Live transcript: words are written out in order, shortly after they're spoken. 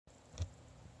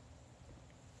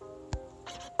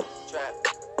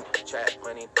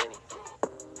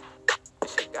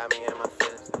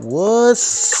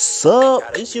What's up?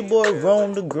 It's your boy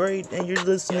Rome the Great, and you're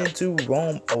listening to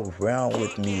Roam Around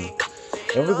with me.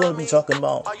 And we're going to be talking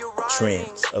about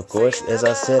trends, of course, as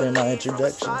I said in my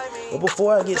introduction. But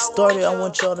before I get started, I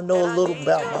want y'all to know a little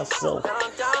about myself.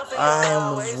 I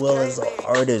am as well as an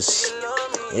artist.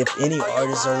 If any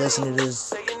artists are listening to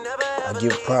this, I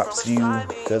give props to you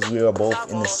because we are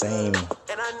both in the same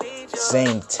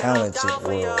talented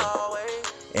world.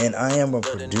 And I am a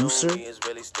producer,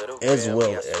 as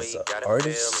well as an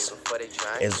artist,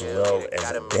 as well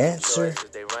as a dancer, a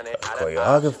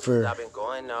choreographer,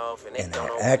 and an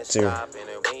actor,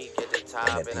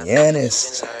 and a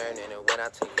pianist.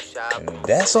 And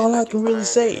that's all I can really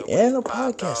say, and a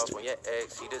podcaster.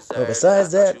 But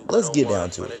besides that, let's get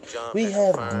down to it. We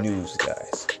have news,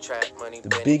 guys.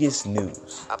 The biggest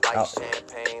news out there.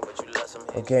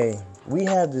 Okay, we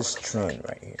have this trend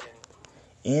right here.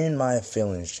 In My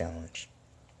Feelings Challenge.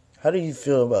 How do you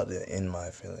feel about the In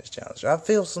My Feelings Challenge? I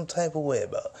feel some type of way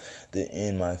about the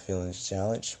In My Feelings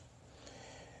Challenge.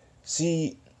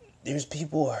 See, there's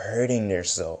people hurting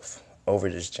themselves over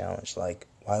this challenge. Like,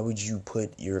 why would you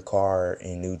put your car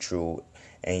in neutral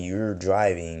and you're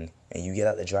driving and you get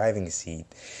out the driving seat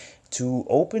to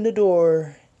open the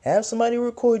door, have somebody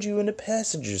record you in the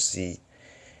passenger seat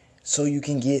so you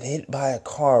can get hit by a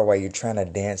car while you're trying to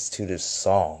dance to the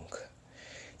song?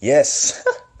 Yes,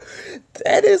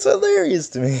 that is hilarious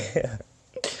to me.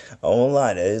 I won't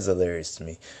lie, that is hilarious to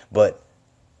me. But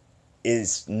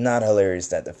it's not hilarious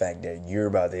that the fact that you're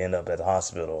about to end up at the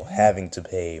hospital having to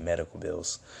pay medical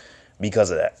bills because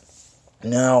of that.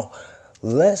 Now,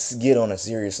 let's get on a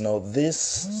serious note. This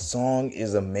song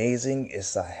is amazing.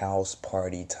 It's a house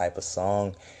party type of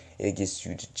song. It gets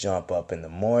you to jump up in the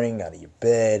morning out of your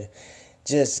bed.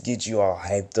 Just get you all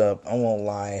hyped up. I won't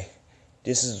lie.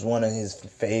 This is one of his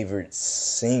favorite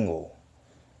single.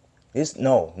 This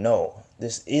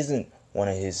isn't one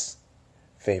of his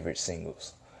favorite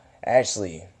singles.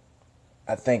 Actually,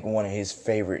 I think one of his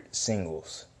favorite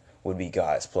singles would be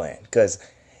God's Plan, because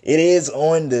it is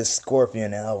on the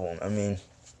Scorpion album. I mean,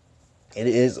 it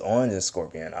is on the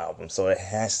Scorpion album, so it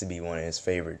has to be one of his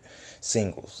favorite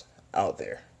singles out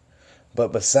there.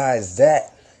 But besides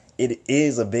that, it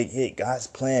is a big hit. God's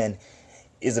Plan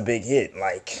is a big hit.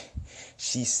 Like,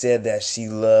 she said that she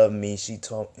loved me. She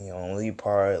told me only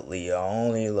partly. I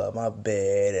only love my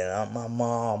bed and I'm my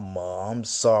mama. I'm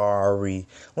sorry.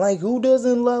 Like, who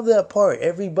doesn't love that part?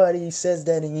 Everybody says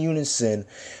that in unison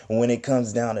when it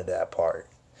comes down to that part.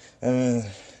 I mean,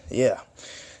 yeah.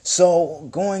 So,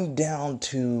 going down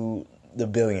to The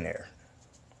Billionaire.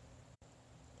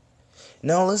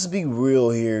 Now, let's be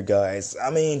real here, guys. I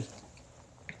mean,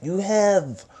 you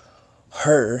have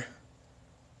her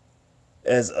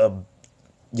as a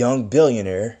young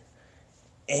billionaire,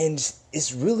 and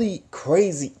it's really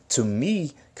crazy to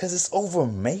me because it's over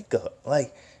makeup.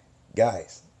 Like,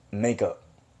 guys, makeup.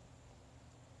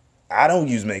 I don't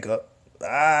use makeup.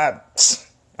 I'm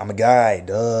a guy,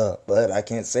 duh, but I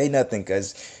can't say nothing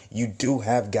because you do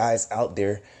have guys out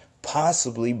there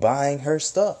possibly buying her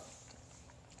stuff.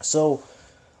 So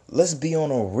let's be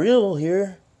on a real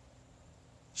here.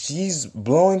 She's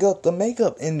blowing up the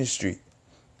makeup industry.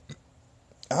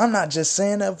 I'm not just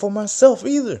saying that for myself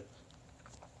either.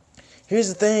 Here's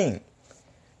the thing.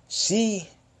 She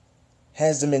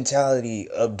has the mentality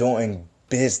of doing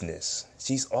business.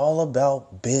 She's all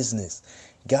about business.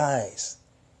 Guys,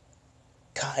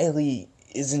 Kylie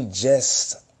isn't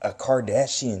just a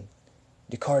Kardashian.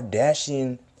 The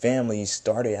Kardashian family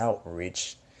started out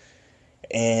rich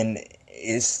and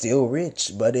is still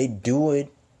rich, but they do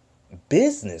it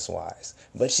business-wise.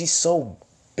 But she's so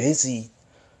busy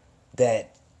that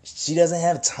she doesn't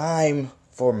have time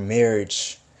for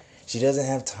marriage. She doesn't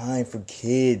have time for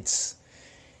kids.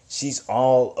 She's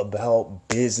all about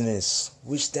business,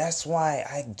 which that's why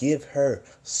I give her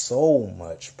so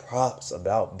much props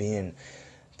about being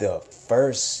the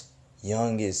first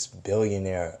youngest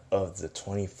billionaire of the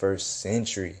 21st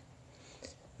century.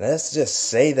 Let's just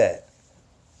say that.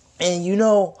 And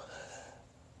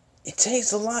it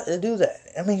takes a lot to do that.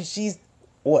 I mean, she's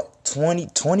 20,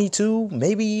 22,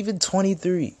 maybe even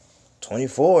 23,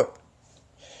 24.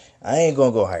 I ain't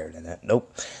gonna go higher than that.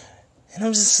 Nope. And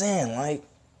I'm just saying, like,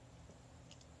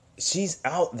 she's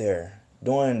out there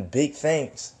doing big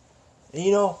things.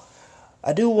 And,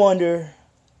 I do wonder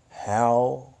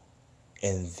how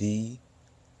in the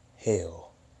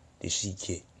hell did she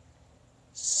get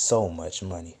so much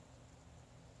money?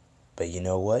 But you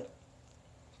know what?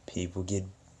 People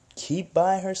keep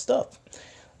buying her stuff.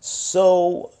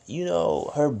 So,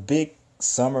 her big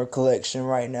summer collection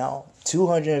right now,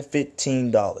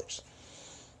 $215.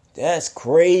 That's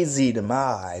crazy to my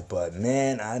eye, but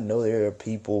man, I know there are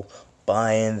people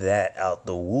buying that out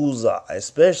the woozah,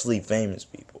 especially famous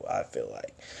people, I feel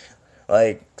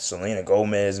like Selena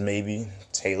Gomez, maybe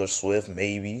Taylor Swift,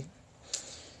 maybe,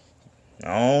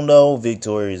 I don't know,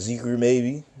 Victoria's Secret,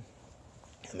 maybe.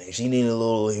 I mean, she needed a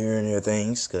little here and there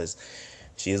things because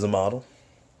she is a model.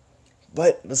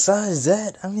 But besides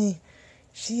that, I mean,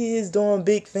 she is doing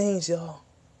big things, y'all.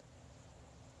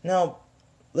 Now,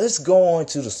 let's go on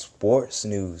to the sports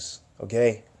news,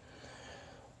 okay?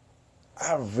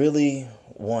 I really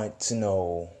want to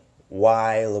know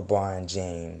why LeBron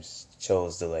James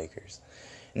chose the Lakers.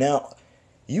 Now,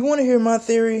 you want to hear my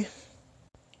theory?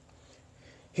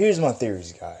 Here's my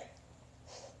theories, guy.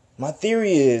 My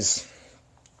theory is,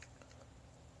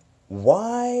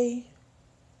 why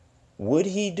would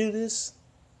he do this?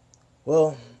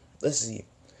 Well, let's see.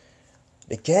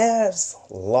 The Cavs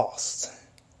lost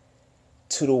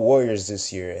to the Warriors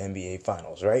this year at NBA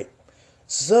Finals, right?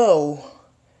 So,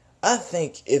 I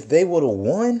think if they would have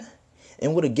won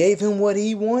and would have gave him what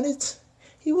he wanted,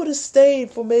 he would have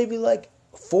stayed for maybe like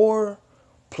 4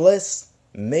 plus,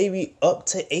 maybe up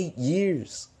to 8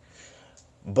 years.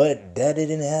 But that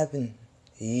didn't happen.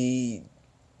 He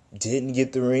didn't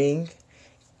get the ring.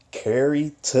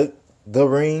 Curry took the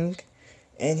ring.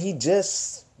 And he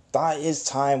just thought his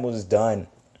time was done.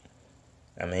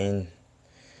 I mean,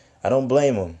 I don't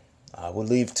blame him. I would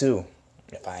leave too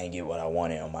if I didn't get what I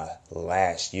wanted on my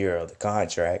last year of the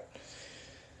contract.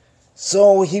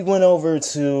 So he went over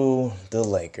to the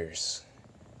Lakers.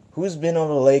 Who's been on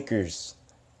the Lakers?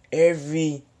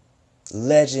 Every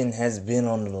legend has been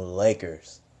on the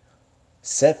Lakers,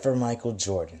 except for Michael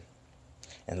Jordan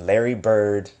and Larry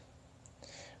Bird.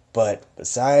 But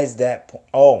besides that,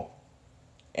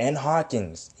 and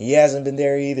Hawkins, he hasn't been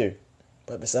there either.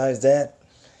 But besides that,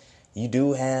 you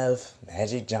do have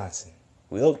Magic Johnson,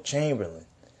 Wilt Chamberlain,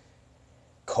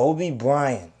 Kobe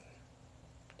Bryant.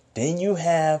 Then you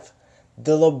have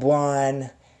the LeBron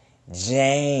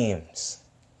James,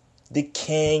 the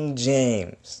King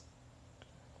James,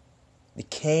 the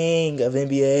king of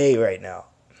NBA right now,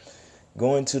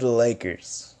 going to the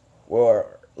Lakers,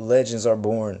 where legends are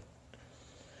born.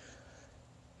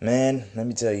 Man, let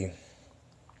me tell you,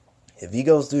 if he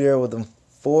goes through there with a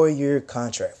 4-year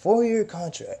contract,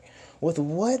 with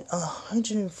what,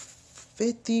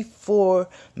 $154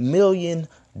 million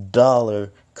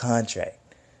contract,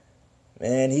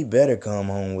 man, he better come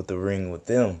home with the ring with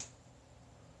them.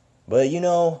 But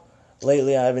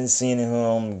lately I've been seeing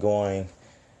him going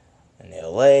in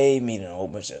LA, meeting a whole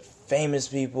bunch of famous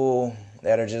people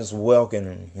that are just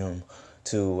welcoming him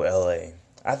to LA.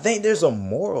 I think there's a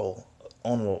mural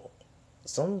on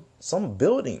some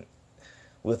building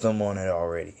with him on it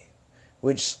already,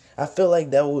 which I feel like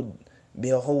that would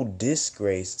be a whole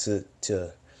disgrace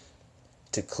to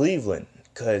Cleveland,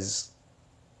 because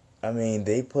I mean,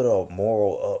 they put a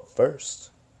mural up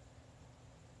first.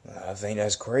 I think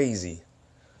that's crazy,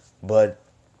 but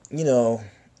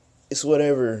it's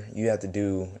whatever you have to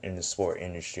do in the sport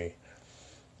industry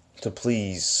to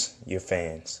please your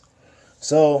fans.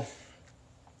 So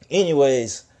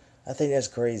anyways, I think that's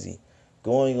crazy.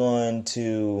 Going on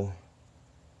to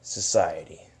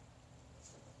society.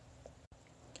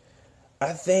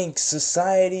 I think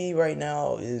society right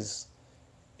now is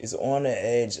on the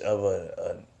edge of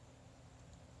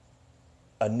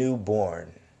a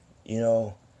newborn.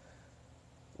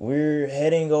 We're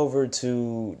heading over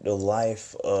to the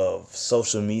life of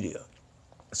social media.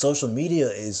 Social media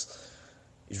is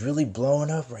really blowing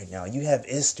up right now. You have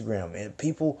Instagram, and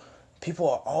people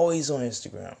are always on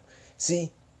Instagram.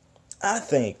 See, I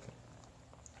think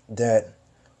that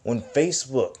when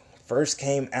Facebook first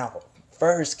came out,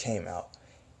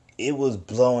 it was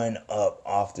blowing up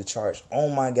off the charts. Oh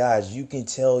my gosh, you can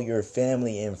tell your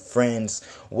family and friends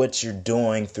what you're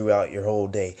doing throughout your whole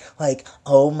day. Like,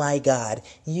 oh my god,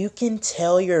 you can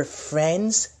tell your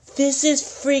friends? This is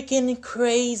freaking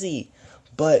crazy.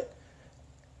 But,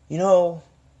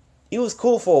 it was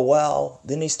cool for a while.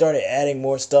 Then they started adding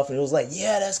more stuff, and it was like,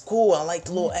 yeah, that's cool. I like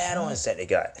the little add-ons that they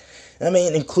got. I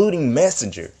mean, including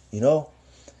Messenger,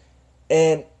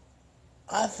 And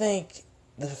I think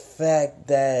the fact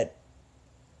that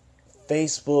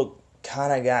Facebook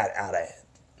kind of got out of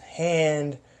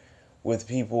hand with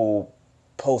people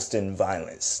posting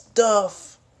violent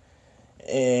stuff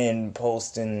and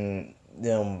posting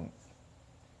them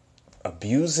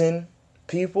abusing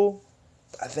people,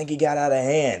 I think it got out of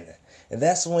hand. And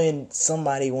that's when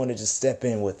somebody wanted to step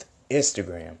in with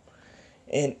Instagram.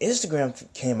 And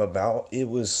Instagram came about, it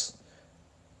was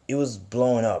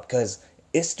blowing up because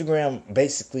Instagram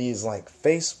basically is like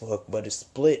Facebook, but it's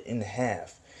split in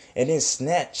half. And then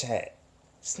Snapchat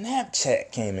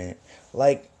came in.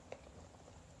 Like,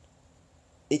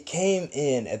 it came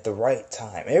in at the right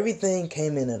time. Everything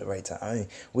came in at the right time. I mean,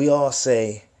 we all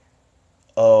say,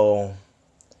 oh,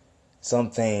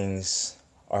 some things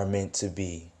are meant to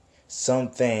be. Some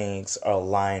things are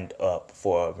lined up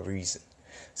for a reason.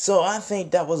 So I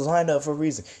think that was lined up for a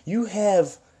reason. You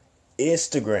have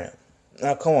Instagram.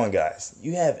 Now, come on, guys.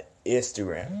 You have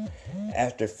Instagram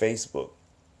after Facebook.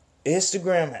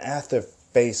 Instagram after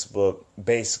Facebook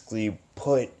basically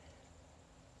put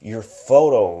your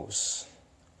photos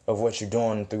of what you're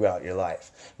doing throughout your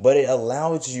life. But it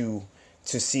allows you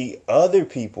to see other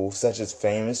people, such as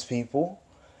famous people,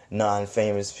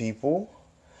 non-famous people,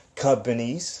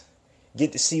 companies,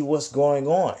 get to see what's going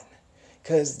on.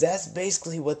 Because that's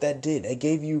basically what that did. It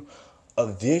gave you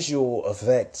a visual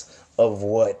effect of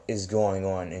what is going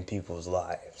on in people's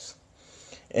lives.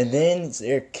 And then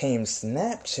there came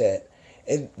Snapchat.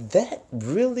 And that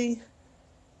really,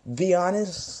 be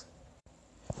honest,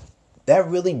 that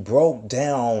really broke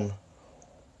down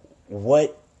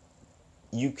what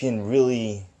you can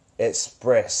really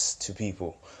express to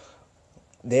people.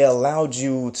 They allowed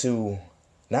you to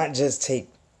not just take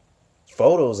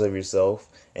photos of yourself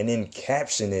and then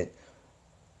caption it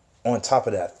on top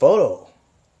of that photo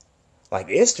like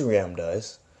Instagram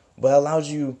does, but allows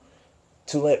you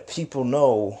to let people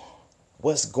know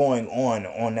what's going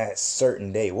on that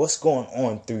certain day, what's going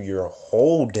on through your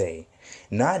whole day,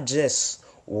 not just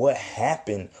what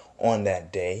happened on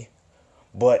that day,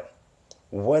 but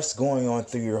what's going on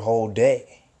through your whole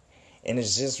day. And it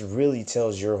just really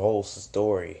tells your whole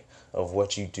story of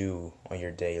what you do on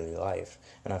your daily life.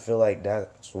 And I feel like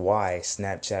that's why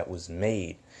Snapchat was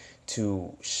made,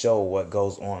 to show what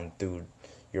goes on through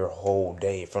your whole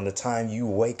day, from the time you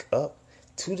wake up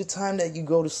to the time that you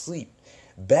go to sleep,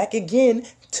 back again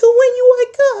to when you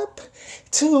wake up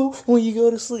to when you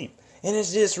go to sleep. And it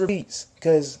just repeats,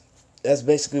 because that's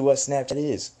basically what Snapchat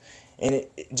is. And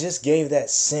it just gave that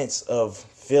sense of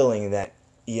feeling that,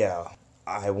 yeah,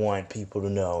 I want people to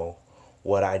know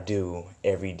what I do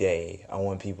every day. I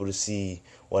want people to see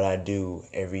what I do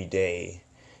every day.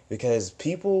 Because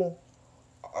people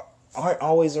aren't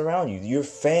always around you. Your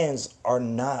fans are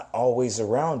not always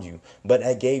around you. But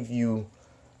I gave you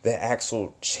the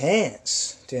actual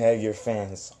chance to have your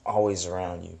fans always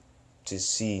around you, to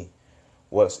see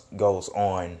what goes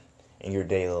on in your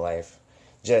daily life.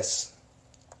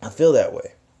 I feel that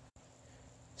way.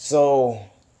 So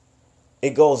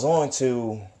it goes on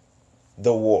to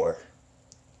the war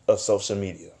of social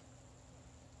media.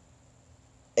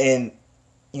 And,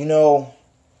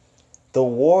 the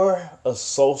war of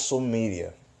social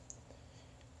media,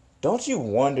 don't you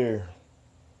wonder,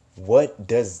 what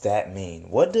does that mean?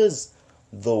 What does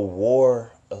the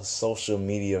war of social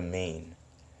media mean?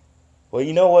 Well,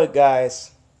 you know what,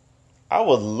 guys? I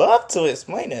would love to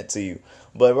explain that to you.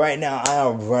 But right now, I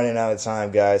am running out of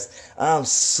time, guys. I'm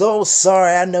so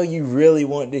sorry. I know you really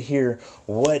want to hear,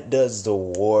 what does the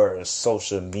war of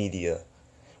social media?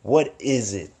 What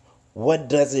is it? What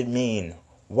does it mean?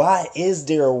 Why is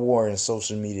there a war in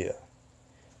social media?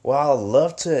 Well, I'd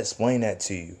love to explain that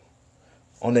to you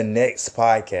on the next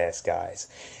podcast, guys.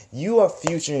 You are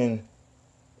futuring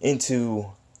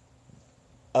into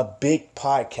a big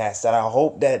podcast that I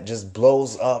hope that just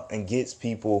blows up and gets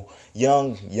people,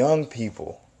 young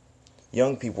people,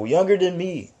 younger than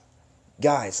me.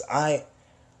 Guys, I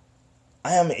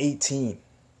am 18,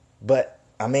 but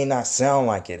I may not sound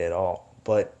like it at all,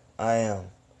 but I am.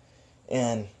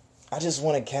 And I just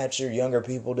want to capture younger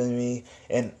people than me,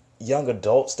 and young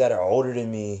adults that are older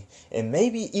than me, and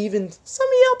maybe even some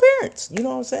of y'all parents, you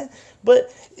know what I'm saying?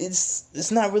 But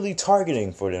it's not really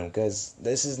targeting for them, because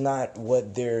this is not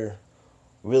what they're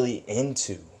really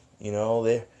into.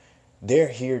 They're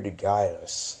here to guide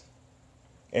us,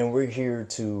 and we're here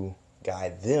to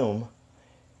guide them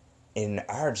in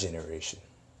our generation.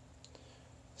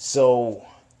 So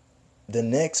the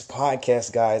next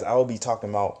podcast, guys, I will be talking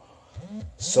about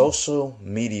social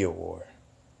media war.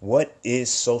 What is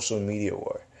social media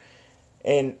war?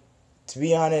 And to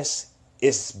be honest,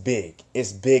 it's big.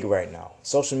 It's big right now.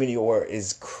 Social media war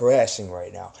is crashing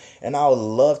right now. And I would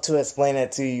love to explain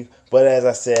that to you. But as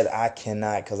I said, I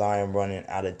cannot, because I am running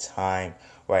out of time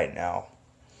right now.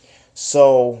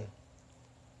 So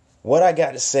what I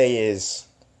got to say is,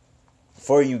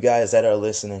 for you guys that are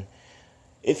listening,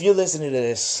 if you're listening to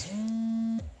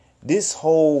this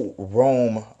whole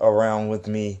roam around with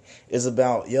me is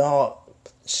about y'all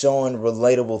showing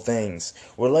relatable things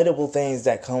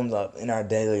that comes up in our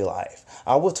daily life.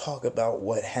 I will talk about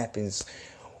what happens,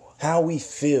 how we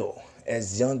feel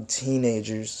as young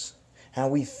teenagers, how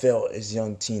we felt as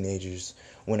young teenagers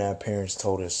when our parents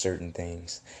told us certain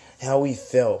things, how we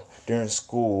felt during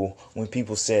school when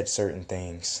people said certain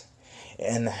things,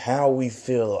 and how we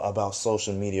feel about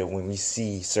social media when we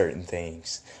see certain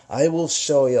things. I will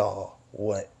show y'all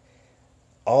what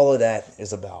all of that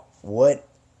is about, what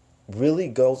really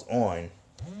goes on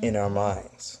in our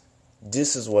minds.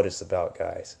 This is what it's about,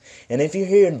 guys. And if you're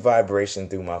hearing vibration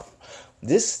through my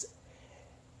this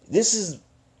is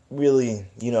really,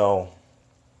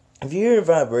 if you're hearing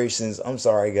vibrations, I'm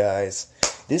sorry, guys.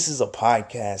 This is a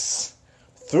podcast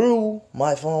through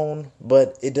my phone,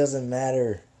 but it doesn't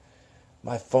matter.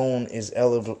 My phone is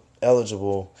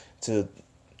eligible to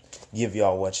give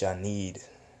y'all what y'all need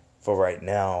for right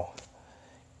now,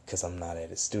 because I'm not at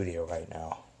the studio right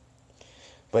now.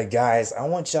 But guys, I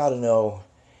want y'all to know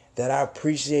that I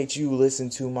appreciate you listening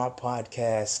to my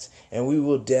podcast, and we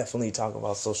will definitely talk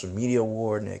about social media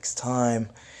war next time.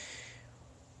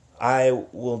 I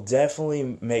will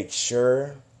definitely make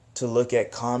sure to look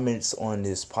at comments on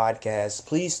this podcast.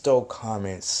 Please throw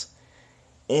comments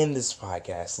in this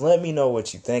podcast. Let me know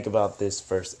what you think about this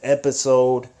first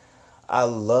episode. I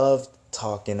love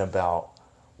talking about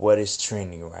what is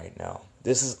trending right now.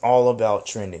 This is all about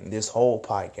trending. This whole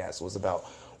podcast was about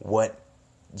what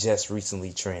just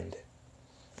recently trend.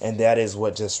 And that is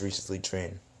what just recently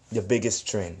trend. The biggest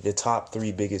trend. The top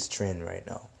 3 biggest trend right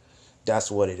now. That's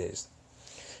what it is.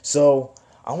 So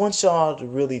I want y'all to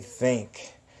really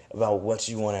think about what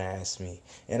you want to ask me.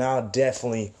 And I'll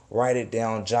definitely write it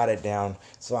down, jot it down,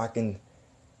 so I can,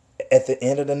 at the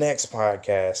end of the next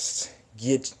podcast,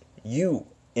 get you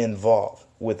involved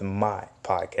with my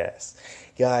podcast.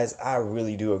 Guys, I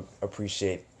really do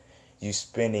appreciate you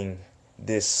spending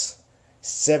this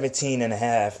 17 and a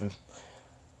half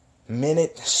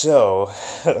minute show.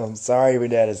 I'm sorry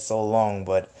that it's so long,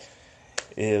 but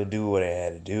it'll do what it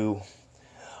had to do.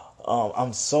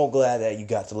 I'm so glad that you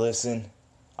got to listen.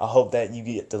 I hope that you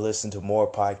get to listen to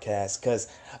more podcasts, because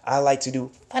I like to do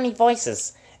funny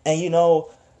voices. And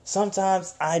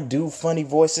sometimes I do funny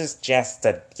voices just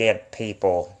to give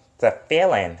people the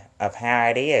feeling of how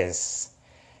it is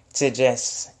to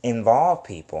just involve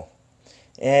people.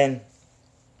 And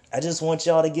I just want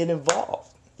y'all to get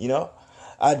involved.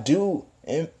 I do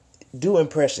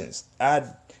impressions. I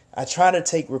try to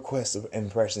take requests of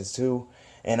impressions too,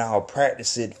 and I'll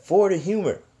practice it for the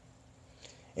humor.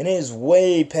 And it is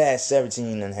way past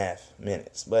 17 and a half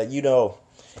minutes. But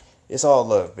it's all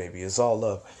love, baby. It's all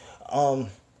love.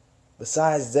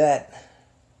 Besides that,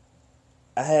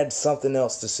 I had something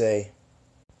else to say.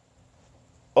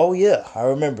 Oh yeah, I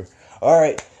remember.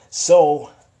 Alright, so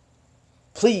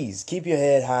please keep your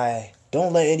head high.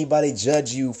 Don't let anybody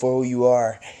judge you for who you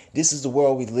are. This is the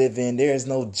world we live in. There is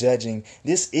no judging.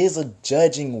 This is a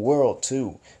judging world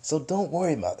too. So don't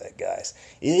worry about that, guys.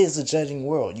 It is a judging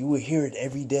world. You will hear it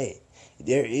every day.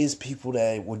 There is people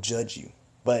that will judge you.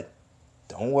 But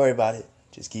don't worry about it.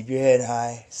 Just keep your head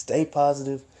high. Stay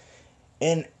positive.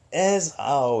 And as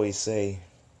I always say,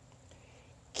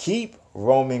 keep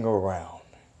roaming around.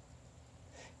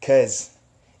 Because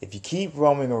if you keep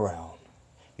roaming around,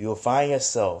 you'll find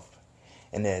yourself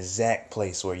in the exact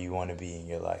place where you want to be in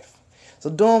your life. So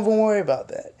don't even worry about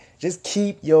that. Just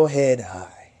keep your head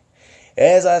high.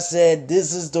 As I said,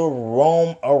 this is the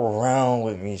Roam Around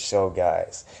With Me show,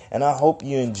 guys. And I hope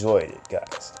you enjoyed it,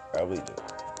 guys. I really do.